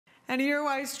And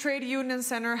Uruguay's trade union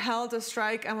center held a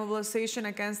strike and mobilization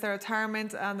against the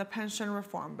retirement and the pension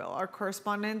reform bill. Our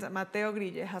correspondent Mateo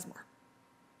Grille has more.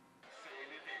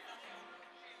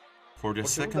 For the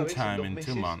second time in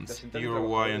 2 months, the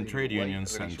Uruguayan Trade Union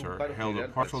Center held a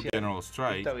partial general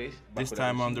strike, this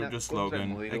time under the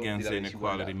slogan "Against the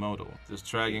Inequality Model." The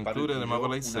strike included a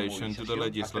mobilization to the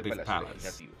Legislative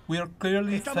Palace. We are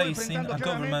clearly facing a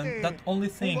government that only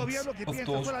thinks of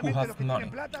those who have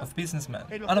money, of businessmen,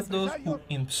 and of those who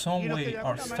in some way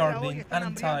are starving an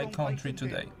entire country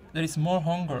today. There is more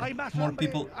hunger, more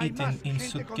people eating in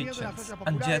soup kitchens,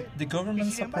 and yet the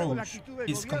government's approach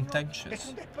is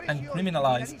contentious and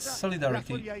criminalizes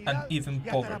solidarity and even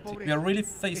poverty. We are really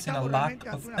facing a lack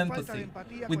of empathy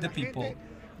with the people,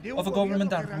 of a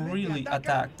government that really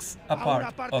attacks a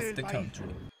part of the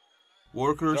country.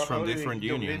 Workers from different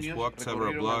unions walked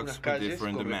several blocks with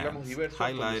different demands,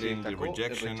 highlighting the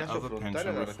rejection of the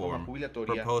pension reform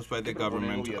proposed by the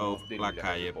government of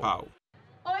Lacalle Pou.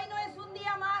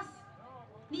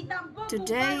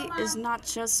 Today is not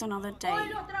just another day,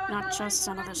 not just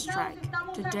another strike.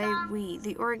 Today we,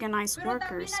 the organized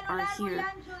workers, are here,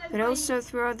 but also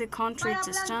throughout the country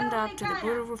to stand up to the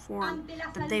brutal reform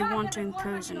that they want to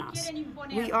impose on us.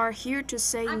 We are here to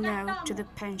say no to the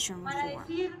pension reform.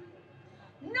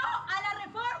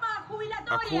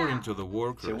 According to the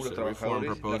workers, the reform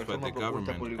proposed by the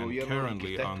government and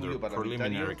currently under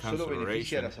preliminary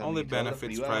consideration only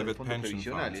benefits private pension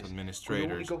funds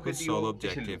administrators whose sole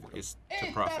objective is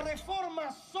to profit.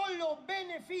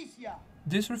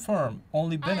 This reform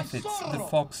only benefits the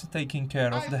folks taking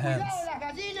care of the hands.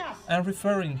 And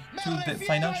referring to the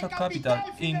financial capital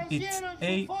in its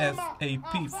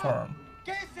AFAP form,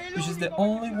 which is the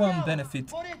only one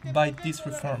benefit by this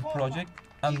reform project,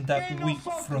 and that we,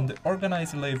 from the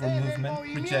organized labor movement,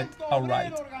 reject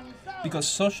outright. Because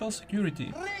social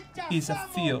security is a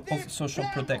field of social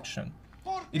protection.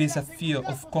 It is a field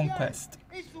of conquest,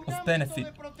 of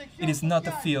benefit. It is not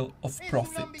a field of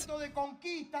profit.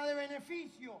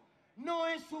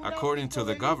 According to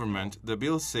the government, the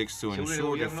bill seeks to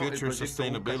ensure the future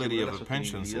sustainability of the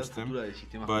pension system,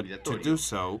 but to do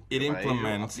so, it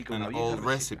implements an old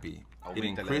recipe. It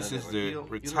increases the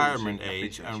retirement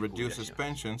age and reduces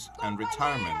pensions and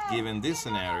retirement. Given this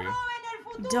scenario,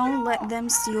 don't let them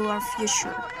steal our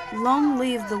future. Long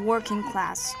live the working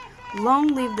class. Long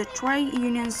live the trade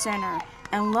union center.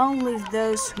 And long live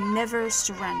those who never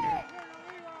surrender.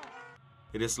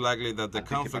 It is likely that the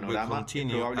conflict will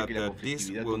continue and that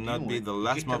this will not be the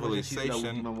last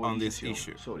mobilization on this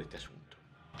issue.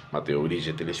 Mateo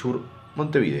Grille, teleSUR,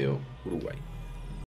 Montevideo, Uruguay.